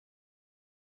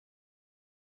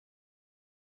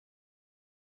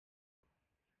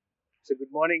So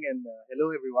good morning and hello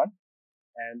everyone,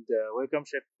 and welcome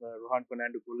Chef Rohan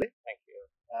Fernandopulle. Thank you.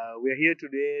 We're here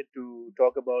today to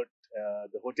talk about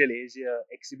the Hotel Asia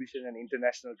Exhibition and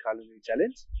International Culinary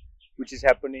Challenge, which is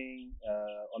happening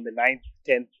on the 9th,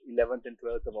 10th, 11th, and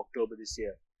 12th of October this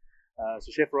year. So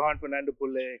Chef Rohan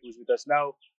Fernandopulle, who's with us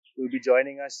now, will be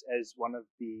joining us as one of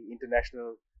the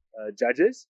international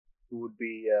judges who would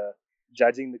be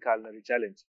judging the culinary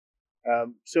challenge.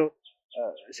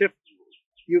 Chef,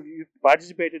 you've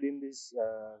participated in this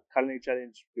culinary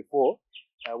challenge before.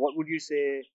 What would you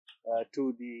say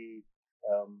to the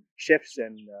chefs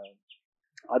and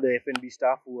other F&B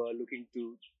staff who are looking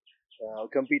to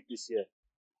compete this year?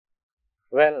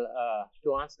 Well,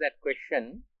 to answer that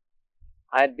question,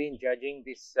 I had been judging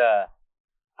this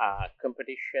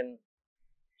competition,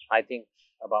 I think,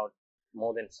 about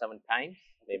more than 7 times,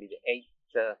 maybe the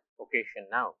eighth occasion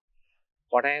now.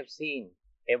 What I have seen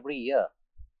every year,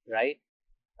 right,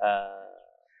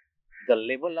 the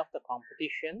level of the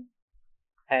competition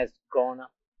has gone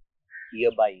up year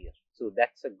by year. So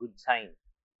that's a good sign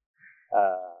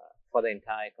for the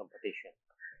entire competition.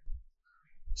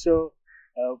 So,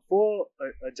 for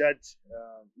a judge,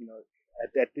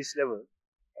 at this level,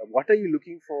 what are you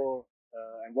looking for,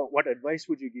 and what advice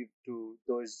would you give to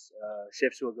those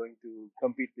chefs who are going to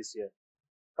compete this year?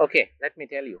 Okay, let me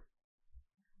tell you.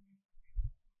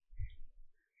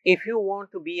 If you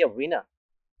want to be a winner,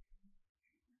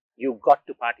 you've got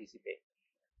to participate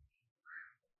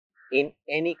in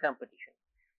any competition.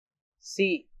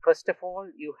 See, first of all,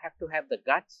 you have to have the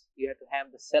guts, you have to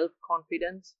have the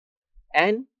self-confidence,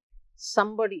 and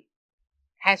somebody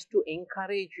has to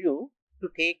encourage you to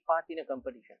take part in a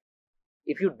competition.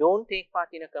 If you don't take part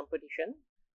in a competition,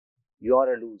 you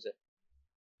are a loser.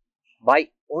 By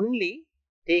only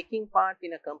taking part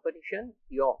in a competition,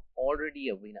 you're already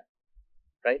a winner,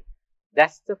 right?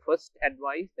 That's the first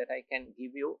advice that I can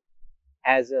give you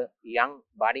as a young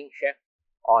budding chef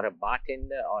or a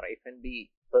bartender or F&B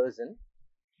person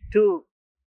to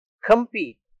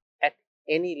compete at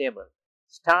any level.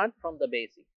 Start from the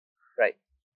basic, right?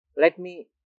 Let me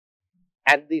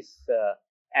add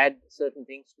certain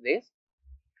things to this.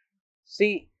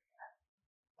 See,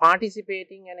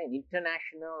 participating in an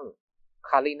international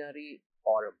culinary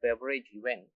or a beverage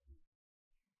event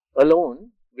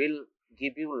alone will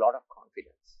give you a lot of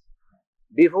confidence.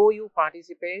 Before you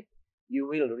participate, you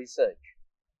will research.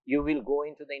 You will go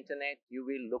into the internet, you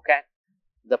will look at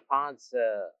the past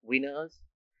winners,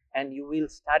 and you will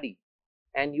study.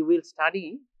 And you will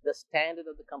study the standard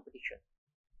of the competition.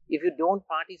 If you don't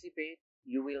participate,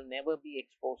 you will never be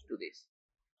exposed to this.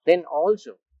 Then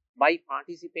also, by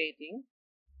participating,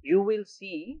 you will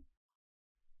see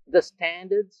the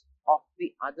standards of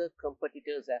the other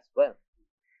competitors as well.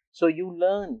 So you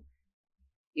learn,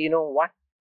 what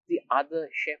the other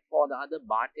chef or the other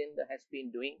bartender has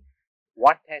been doing,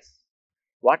 what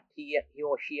he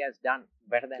or she has done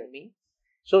better than me.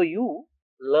 So you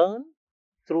learn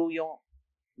through your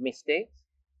mistakes,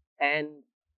 and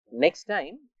next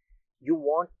time you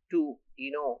want to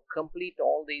complete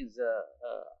all these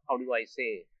how do I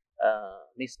say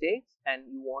mistakes, and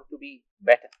you want to be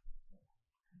better.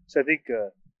 So I think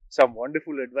some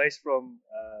wonderful advice from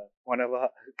one of our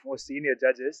most senior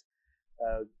judges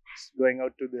uh, going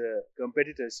out to the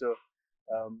competitors. So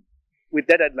with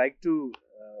that, I'd like to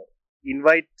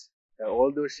invite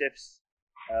all those chefs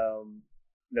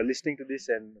listening to this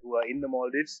and who are in the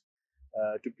Maldives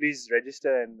to please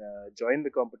register and join the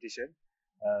competition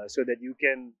so that you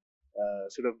can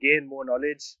sort of gain more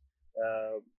knowledge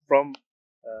from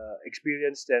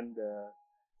experienced and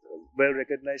well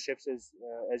recognized chefs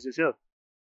as yourself.